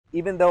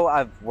Even though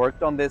I've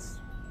worked on this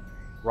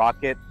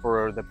rocket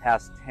for the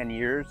past 10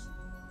 years,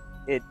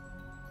 it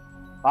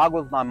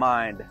boggles my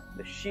mind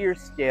the sheer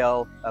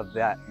scale of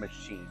that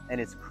machine. And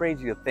it's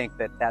crazy to think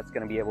that that's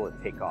going to be able to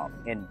take off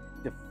and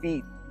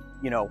defeat,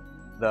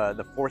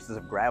 the forces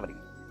of gravity.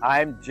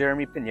 I'm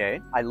Jeremy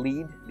Pinier. I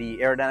lead the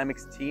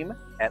aerodynamics team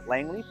at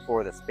Langley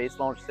for the Space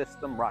Launch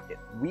System rocket.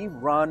 We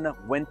run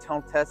wind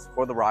tunnel tests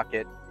for the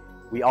rocket.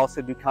 We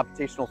also do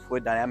computational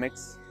fluid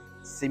dynamics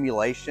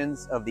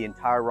simulations of the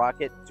entire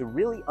rocket to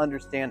really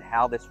understand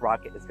how this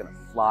rocket is going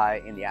to fly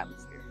in the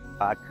atmosphere.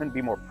 I couldn't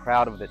be more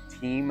proud of the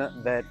team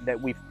that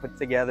we've put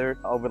together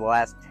over the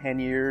last 10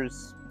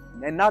 years,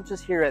 and not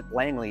just here at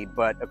Langley,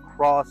 but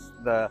across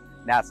the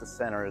NASA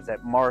centers,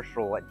 at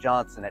Marshall, at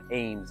Johnson, at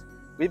Ames.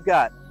 We've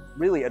got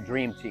really a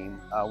dream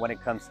team when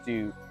it comes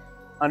to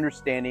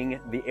understanding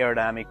the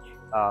aerodynamic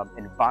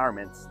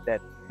environments that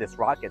this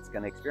rocket's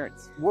going to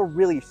experience. We're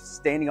really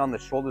standing on the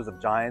shoulders of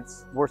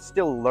giants. We're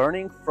still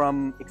learning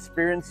from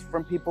experience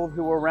from people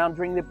who were around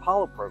during the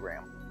Apollo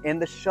program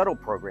and the shuttle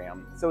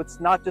program. So it's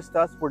not just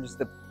us, we're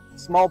just a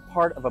small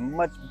part of a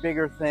much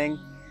bigger thing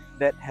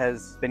that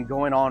has been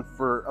going on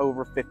for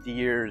over 50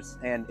 years,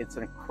 and it's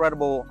an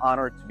incredible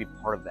honor to be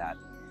part of that.